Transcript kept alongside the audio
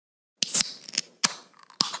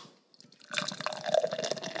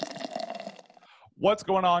What's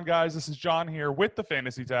going on, guys? This is John here with the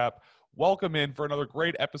Fantasy Tap. Welcome in for another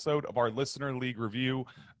great episode of our Listener League review.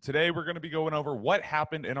 Today, we're going to be going over what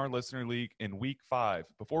happened in our Listener League in Week 5.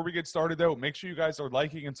 Before we get started, though, make sure you guys are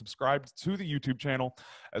liking and subscribed to the YouTube channel,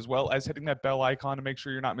 as well as hitting that bell icon to make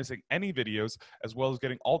sure you're not missing any videos, as well as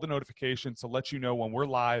getting all the notifications to let you know when we're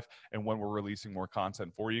live and when we're releasing more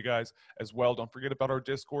content for you guys. As well, don't forget about our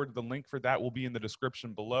Discord. The link for that will be in the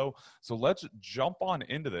description below. So let's jump on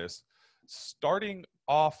into this. Starting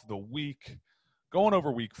off the week, going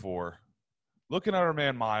over Week 4, looking at our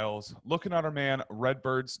man Miles, looking at our man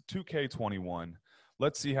Redbirds 2K21.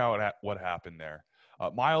 Let's see what happened there.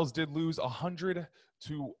 Miles did lose 100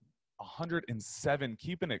 to 107,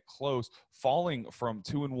 keeping it close, falling from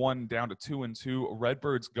 2-1 down to 2-2.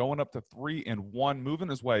 Redbirds going up to 3-1, moving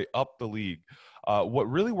his way up the league. What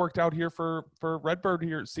really worked out here for Redbird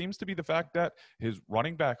here seems to be the fact that his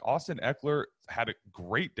running back, Austin Eckler, had a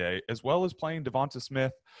great day, as well as playing Devonta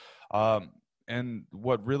Smith. And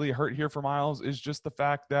what really hurt here for Miles is just the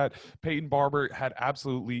fact that Peyton Barber had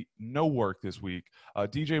absolutely no work this week.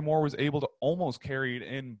 DJ Moore was able to almost carry it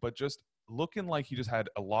in, but just looking like he just had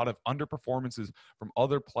a lot of underperformances from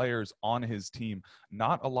other players on his team.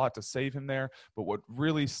 Not a lot to save him there, but what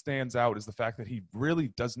really stands out is the fact that he really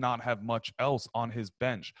does not have much else on his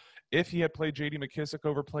bench. If he had played J.D. McKissick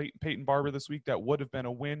over Peyton Barber this week, that would have been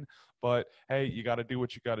a win, but hey, you got to do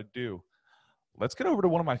what you got to do. Let's get over to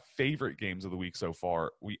one of my favorite games of the week so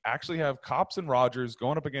far. We actually have Cops and Rogers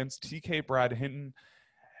going up against TK Brad Hinton.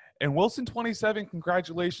 And Wilson 27,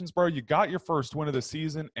 congratulations, bro. You got your first win of the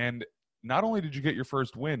season, and not only did you get your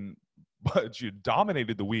first win, but you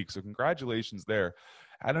dominated the week, so congratulations there.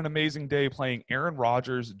 Had an amazing day playing Aaron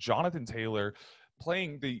Rodgers, Jonathan Taylor,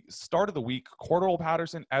 playing the start of the week, Cordell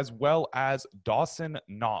Patterson, as well as Dawson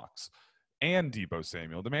Knox and Deebo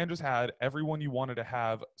Samuel. The man just had everyone you wanted to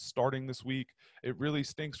have starting this week. It really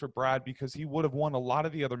stinks for Brad because he would have won a lot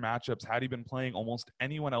of the other matchups had he been playing almost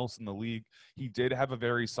anyone else in the league. He did have a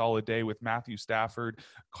very solid day with Matthew Stafford.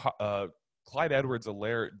 Clyde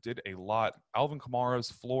Edwards-Helaire did a lot. Alvin Kamara's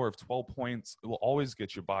floor of 12 points will always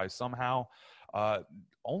get you by somehow.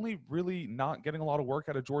 Only really not getting a lot of work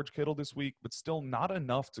out of George Kittle this week, but still not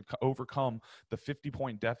enough to overcome the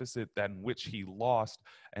 50-point deficit in which he lost,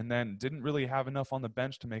 and then didn't really have enough on the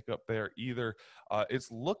bench to make up there either. It's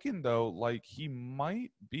looking, though, like he might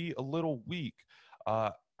be a little weak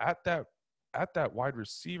at that wide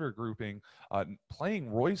receiver grouping, playing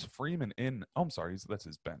Royce Freeman in – oh, I'm sorry, that's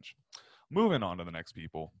his bench. Moving on to the next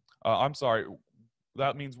people. I'm sorry.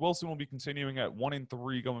 That means Wilson will be continuing at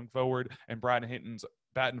 1-3 going forward, and Brad Hinton's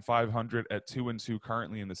batting 500 at 2-2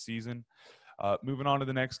 currently in the season. Moving on to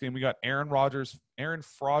the next game, we got Aaron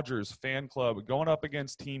Frogers fan club going up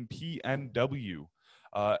against Team PNW.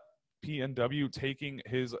 PNW taking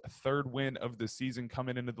his third win of the season,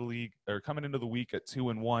 coming into the week at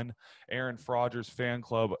 2-1. Aaron Frogers fan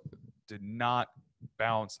club did not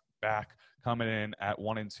bounce back, coming in at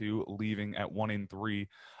 1-2, leaving at 1-3.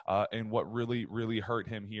 And what really, really hurt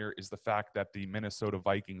him here is the fact that the Minnesota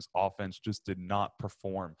Vikings offense just did not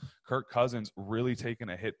perform. Kirk Cousins really taking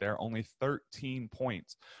a hit there, only 13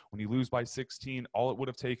 points. When you lose by 16, all it would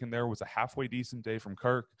have taken there was a halfway decent day from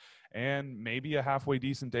Kirk and maybe a halfway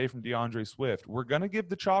decent day from DeAndre Swift. We're going to give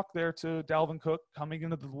the chalk there to Dalvin Cook coming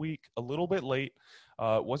into the week a little bit late.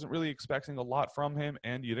 Wasn't really expecting a lot from him,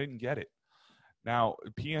 and you didn't get it. Now,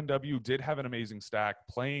 PNW did have an amazing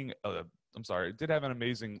did have an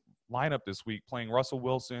amazing lineup this week, playing Russell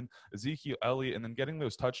Wilson, Ezekiel Elliott, and then getting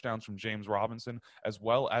those touchdowns from James Robinson, as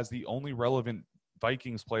well as the only relevant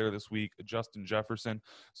Vikings player this week, Justin Jefferson.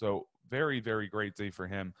 So very, very great day for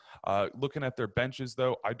him. Looking at their benches,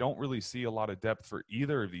 though, I don't really see a lot of depth for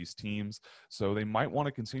either of these teams, so they might want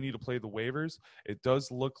to continue to play the waivers. It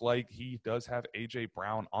does look like he does have A.J.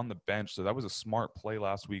 Brown on the bench, so that was a smart play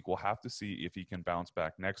last week. We'll have to see if he can bounce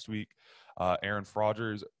back next week. Aaron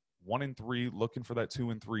Frogers, 1-3, looking for that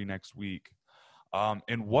 2-3 next week.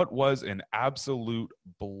 And what was an absolute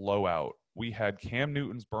blowout. We had Cam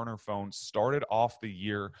Newton's burner phone started off the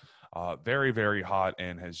year very, very hot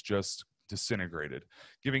and has just disintegrated,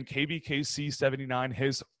 giving KBKC 79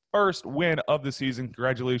 his first win of the season.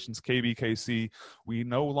 Congratulations, KBKC. We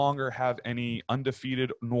no longer have any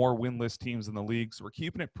undefeated nor winless teams in the league, so we're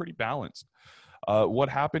keeping it pretty balanced. What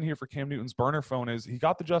happened here for Cam Newton's burner phone is he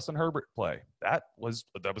got the Justin Herbert play. That was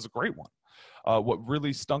a great one. What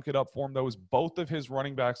really stunk it up for him, though, is both of his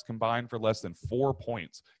running backs combined for less than 4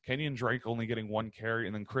 points. Kenyon Drake only getting 1 carry,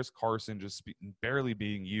 and then Chris Carson just barely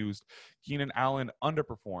being used. Keenan Allen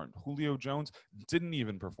underperformed. Julio Jones didn't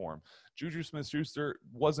even perform. Juju Smith-Schuster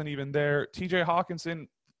wasn't even there. TJ Hawkinson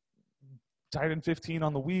tight end 15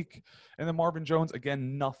 on the week. And then Marvin Jones,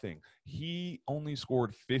 again, nothing. He only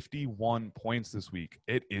scored 51 points this week.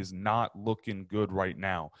 It is not looking good right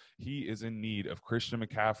now. He is in need of Christian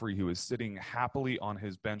McCaffrey, who is sitting happily on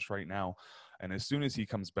his bench right now. And as soon as he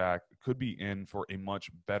comes back, could be in for a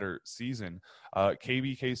much better season.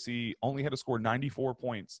 KBKC only had to score 94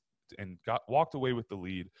 points and walked away with the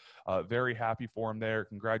lead. Very happy for him there.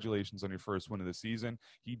 Congratulations on your first win of the season.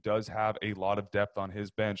 He does have a lot of depth on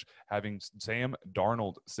his bench, having Sam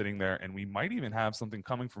Darnold sitting there, and we might even have something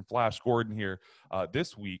coming from Flash Gordon here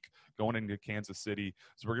this week going into Kansas City.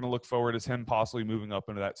 So we're going to look forward to him possibly moving up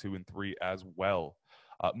into that 2 and 3 as well.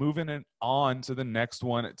 Moving on to the next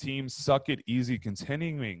one, Team Suck It Easy,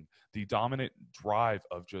 continuing the dominant drive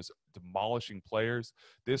of just demolishing players.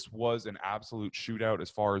 This was an absolute shootout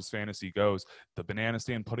as far as fantasy goes. The Banana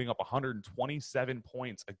Stand putting up 127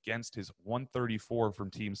 points against his 134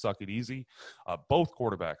 from Team Suck It Easy. Both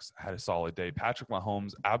quarterbacks had a solid day. Patrick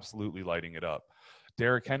Mahomes absolutely lighting it up.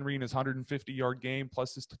 Derrick Henry in his 150-yard game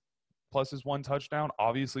plus his one touchdown,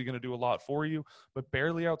 obviously going to do a lot for you, but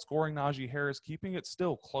barely outscoring Najee Harris, keeping it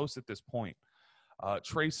still close at this point.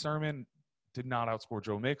 Trey Sermon did not outscore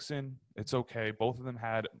Joe Mixon. It's okay. Both of them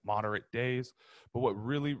had moderate days, but what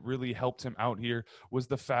really, really helped him out here was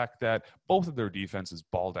the fact that both of their defenses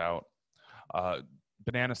balled out.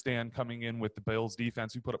 Banana Stand coming in with the Bills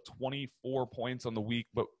defense, who put up 24 points on the week,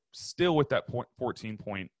 but still with that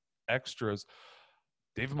 14-point extras.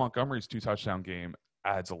 David Montgomery's 2-touchdown game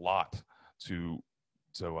adds a lot to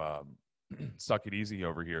Suck It Easy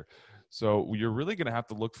over here. So you're really going to have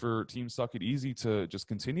to look for Team Suck It Easy to just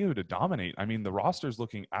continue to dominate. I mean, the roster's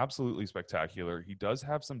looking absolutely spectacular. He does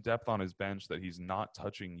have some depth on his bench that he's not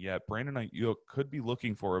touching yet. Brandon Ayuk could be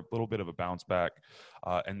looking for a little bit of a bounce back.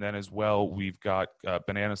 And then as well, we've got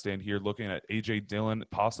Banana Stand here looking at A.J. Dillon,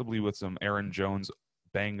 possibly with some Aaron Jones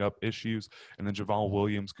bang up issues, and then Javon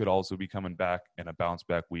Williams could also be coming back in a bounce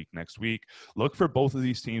back week next week. Look for both of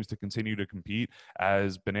these teams to continue to compete,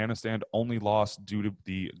 as Banana Stand only lost due to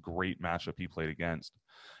the great matchup he played against.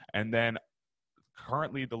 And then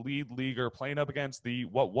currently the lead leaguer playing up against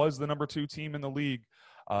what was the number 2 team in the league,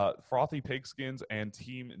 Frothy Pigskins and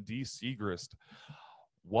Team D Segrist.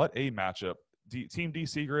 What a matchup. Team D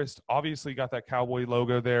Segrist obviously got that cowboy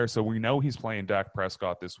logo there, so we know he's playing Dak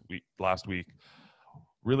Prescott last week.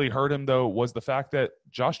 Really hurt him, though, was the fact that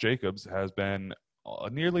Josh Jacobs has been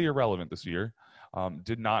nearly irrelevant this year.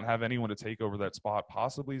 Did not have anyone to take over that spot,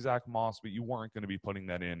 possibly Zach Moss, but you weren't going to be putting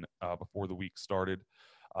that in before the week started.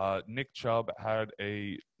 Nick Chubb had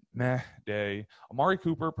a meh day. Amari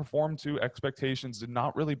Cooper performed to expectations, did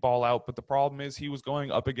not really ball out, but the problem is he was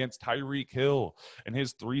going up against Tyreek Hill in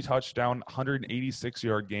his 3-touchdown,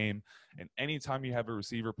 186-yard game. And anytime you have a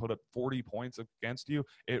receiver put up 40 points against you,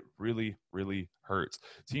 it really, really hurts.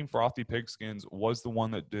 Team Frothy Pigskins was the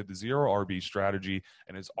one that did the 0 RB strategy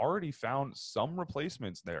and has already found some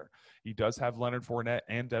replacements there. He does have Leonard Fournette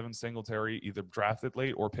and Devin Singletary either drafted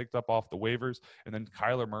late or picked up off the waivers. And then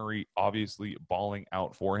Kyler Murray obviously balling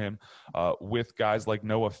out for him with guys like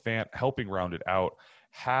Noah Fant helping round it out.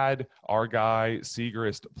 Had our guy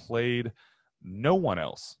Segrist played no one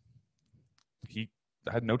else, he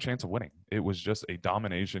had no chance of winning. It was just a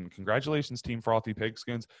domination. Congratulations, Team Frothy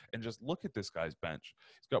Pigskins. And just look at this guy's bench.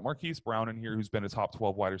 He's got Marquise Brown in here, who's been a top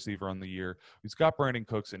 12 wide receiver on the year. He's got Brandon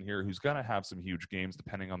Cooks in here, who's going to have some huge games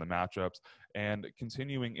depending on the matchups. And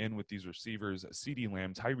continuing in with these receivers, CeeDee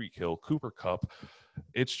Lamb, Tyreek Hill, Cooper Kupp.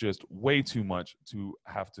 It's just way too much to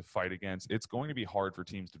have to fight against. It's going to be hard for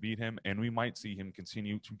teams to beat him, and we might see him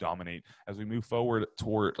continue to dominate as we move forward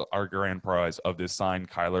toward our grand prize of this signed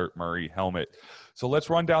Kyler Murray helmet. So let's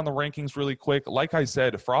run down the rankings really quick. Like I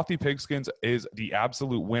said, Frothy Pigskins is the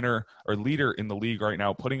absolute winner or leader in the league right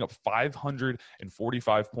now, putting up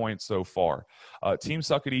 545 points so far. Team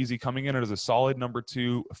Suck It Easy coming in as a solid number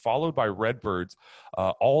 2, followed by Redbirds.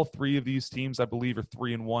 All 3 of these teams, I believe, are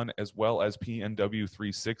 3-1, as well as PNW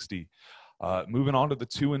 360. Moving on to the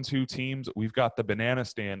 2-2 teams, we've got the Banana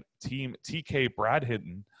Stand, Team TK Brad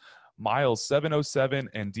Hinton, Miles 707,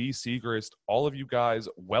 and D Segrist. All of you guys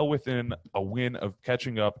well within a win of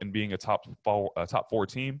catching up and being a top 4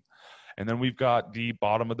 team. And then we've got the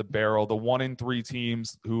bottom of the barrel, the 1-3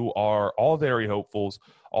 teams who are all very hopefuls.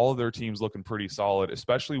 All of their teams looking pretty solid,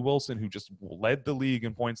 especially Wilson, who just led the league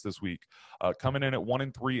in points this week, coming in at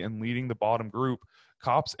 1-3 and leading the bottom group.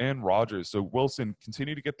 Cops and Rogers. So Wilson,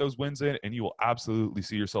 continue to get those wins in, and you will absolutely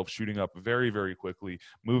see yourself shooting up very, very quickly,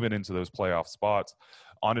 moving into those playoff spots.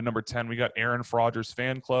 On to number 10, we got Aaron Rogers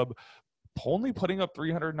Fan Club, only putting up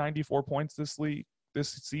 394 points this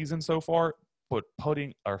season so far. but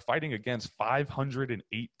fighting against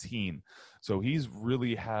 518. So he's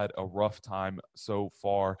really had a rough time so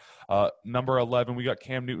far. Number 11, we got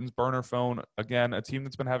Cam Newton's burner phone. Again, a team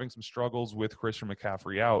that's been having some struggles with Christian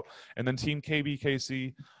McCaffrey out. And then Team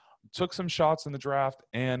KBKC took some shots in the draft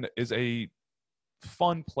and is a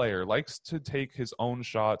fun player, likes to take his own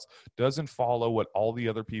shots, doesn't follow what all the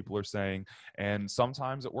other people are saying, and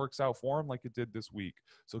sometimes it works out for him like it did this week.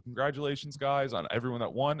 So congratulations, guys, on everyone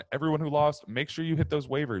that won. Everyone who lost, make sure you hit those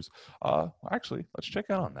waivers. Actually, let's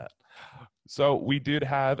check out on that. So we did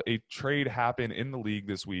have a trade happen in the league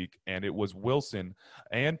this week, and it was Wilson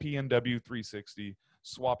and PNW 360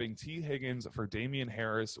 swapping T. Higgins for Damian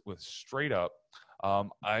Harris with straight up.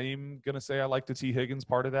 I'm going to say I like the T. Higgins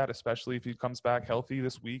part of that, especially if he comes back healthy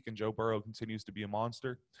this week and Joe Burrow continues to be a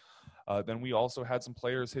monster. Then we also had some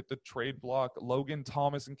players hit the trade block. Logan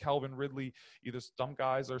Thomas and Calvin Ridley, either some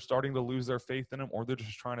guys are starting to lose their faith in him or they're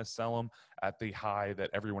just trying to sell him at the high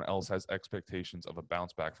that everyone else has expectations of a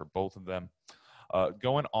bounce back for both of them.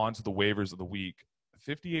 Going on to the waivers of the week,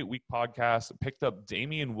 58-week podcast picked up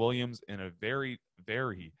Damian Williams in a very,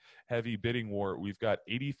 very heavy bidding war. We've got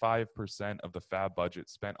 85% of the fab budget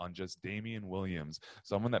spent on just Damian Williams,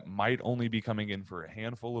 someone that might only be coming in for a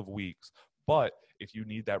handful of weeks. But if you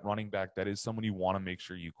need that running back, that is someone you want to make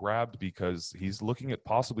sure you grabbed because he's looking at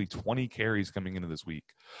possibly 20 carries coming into this week.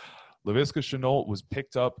 Laviska Shenault was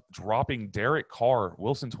picked up, dropping Derek Carr,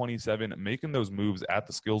 Wilson 27, making those moves at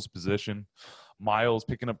the skills position. Miles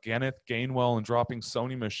picking up Kenneth Gainwell and dropping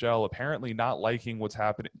Sony Michel, apparently not liking what's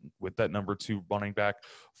happening with that number 2 running back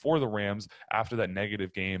for the Rams after that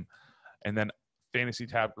negative game. And then Fantasy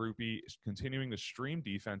Tab Groupie is continuing to stream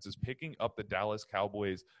defenses, picking up the Dallas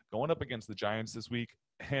Cowboys, going up against the Giants this week.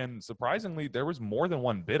 And surprisingly, there was more than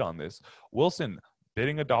one bid on this. Wilson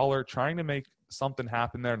bidding $1, trying to make something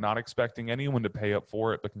happen there, not expecting anyone to pay up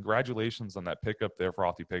for it. But congratulations on that pickup there,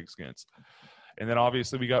 Frothy Pigskins. And then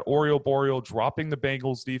obviously we got Oriole Boreal dropping the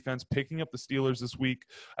Bengals defense, picking up the Steelers this week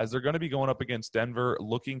as they're going to be going up against Denver,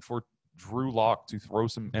 looking for Drew Lock to throw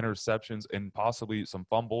some interceptions and possibly some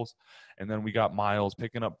fumbles. And then we got Miles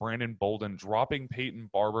picking up Brandon Bolden, dropping Peyton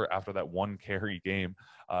Barber after that 1 carry game.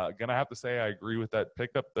 Gonna have to say I agree with that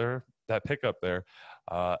pickup there.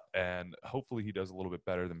 And hopefully he does a little bit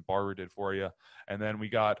better than Barber did for you. And then we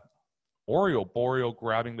got Oriole Boreal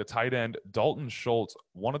grabbing the tight end, Dalton Schultz,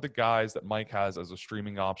 one of the guys that Mike has as a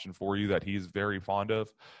streaming option for you that he's very fond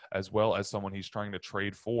of, as well as someone he's trying to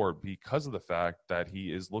trade for because of the fact that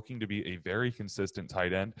he is looking to be a very consistent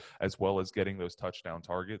tight end, as well as getting those touchdown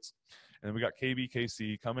targets. And then we got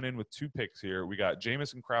KBKC coming in with 2 picks here. We got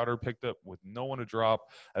Jamison Crowder picked up with no one to drop,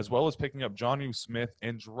 as well as picking up Jonnu Smith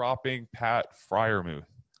and dropping Pat Freiermuth.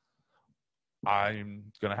 I'm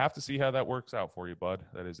going to have to see how that works out for you, bud.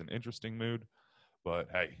 That is an interesting mood, but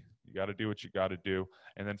hey, you got to do what you got to do.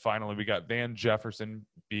 And then finally, we got Van Jefferson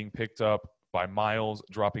being picked up by Miles,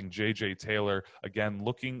 dropping J.J. Taylor, again,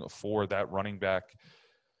 looking for that running back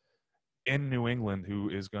in New England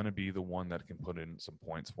who is going to be the one that can put in some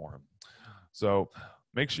points for him. So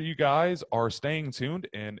make sure you guys are staying tuned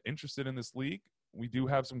and interested in this league. We do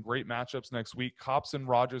have some great matchups next week. Cops and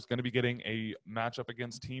Rogers going to be getting a matchup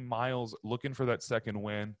against Team Miles, looking for that second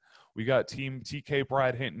win. We got Team TK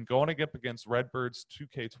Brad Hinton going up against Redbirds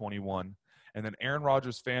 2K21. And then Aaron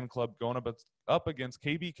Rodgers Fan Club going up against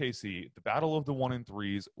KBKC, the battle of the 1 and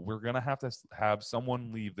 3s. We're going to have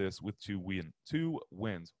someone leave this with 2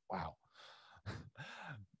 wins. Wow.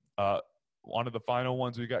 One of the final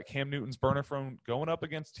ones, we got Cam Newton's burner phone going up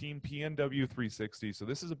against Team PNW 360. So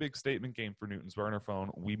this is a big statement game for Newton's burner phone.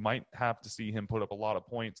 We might have to see him put up a lot of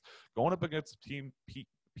points going up against Team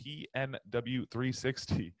PNW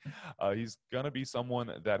 360. He's going to be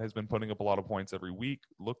someone that has been putting up a lot of points every week.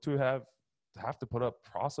 Look to have to put up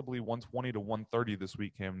possibly 120 to 130 this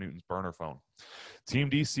week, Cam Newton's burner phone. Team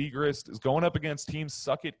D Segrist is going up against Team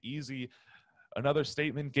Suck It Easy. Another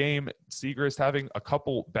statement game. Segrist having a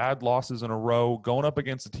couple bad losses in a row, going up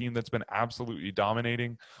against a team that's been absolutely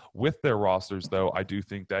dominating with their rosters, though. I do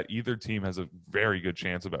think that either team has a very good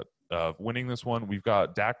chance of winning this one. We've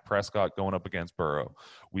got Dak Prescott going up against Burrow.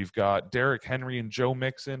 We've got Derrick Henry and Joe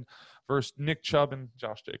Mixon versus Nick Chubb and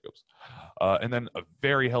Josh Jacobs. And then a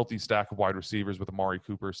very healthy stack of wide receivers with Amari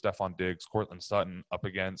Cooper, Stephon Diggs, Cortland Sutton up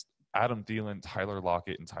against Adam Thielen, Tyler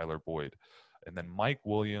Lockett, and Tyler Boyd. And then Mike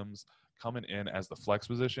Williams coming in as the flex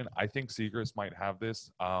position. I think Segrist might have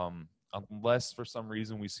this, unless for some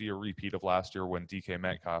reason we see a repeat of last year when DK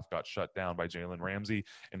Metcalf got shut down by Jalen Ramsey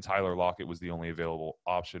and Tyler Lockett was the only available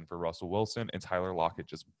option for Russell Wilson, and Tyler Lockett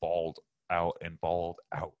just balled out. And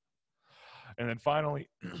then finally,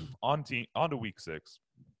 on to week 6.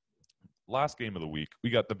 last game of the week, we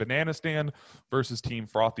got the Banana Stand versus Team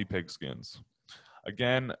Frothy Pigskins.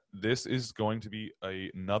 Again, this is going to be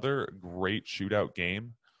another great shootout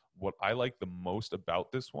game. What I like the most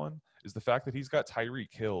about this one is the fact that he's got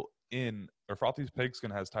Tyreek Hill or Frothy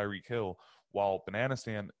Pigskin has Tyreek Hill, while Banana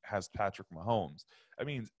Stand has Patrick Mahomes. That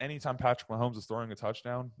means anytime Patrick Mahomes is throwing a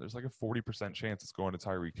touchdown, there's like a 40% chance it's going to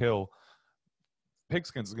Tyreek Hill.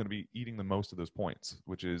 Pigskins is going to be eating the most of those points,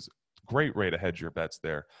 which is great way to hedge your bets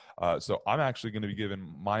there. So I'm actually going to be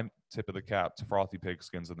giving my tip of the cap to Frothy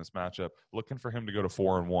Pigskins in this matchup, looking for him to go to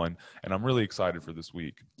 4-1, and I'm really excited for this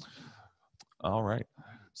week. All right.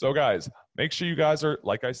 So guys, make sure you guys are,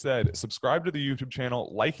 like I said, subscribe to the YouTube channel,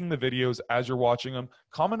 liking the videos as you're watching them,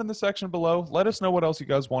 comment in the section below, let us know what else you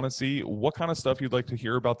guys want to see, what kind of stuff you'd like to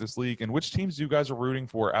hear about this league, and which teams you guys are rooting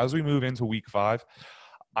for as we move into week 5.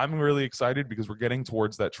 I'm really excited because we're getting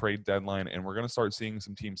towards that trade deadline, and we're going to start seeing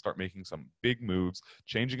some teams start making some big moves,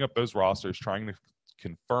 changing up those rosters, trying to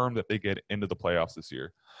confirm that they get into the playoffs this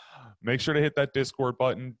year. Make sure to hit that Discord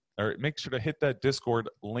button, or make sure to hit that Discord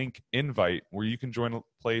link invite where you can join a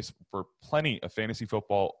place for plenty of fantasy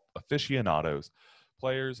football aficionados,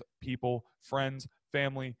 players, people, friends,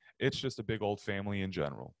 family. It's just a big old family in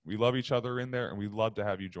general. We love each other in there, and we'd love to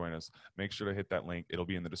have you join us. Make sure to hit that link. It'll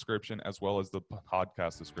be in the description as well as the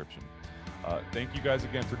podcast description. Thank you guys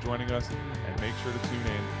again for joining us, and make sure to tune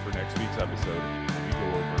in for next week's episode when we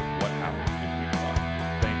go over what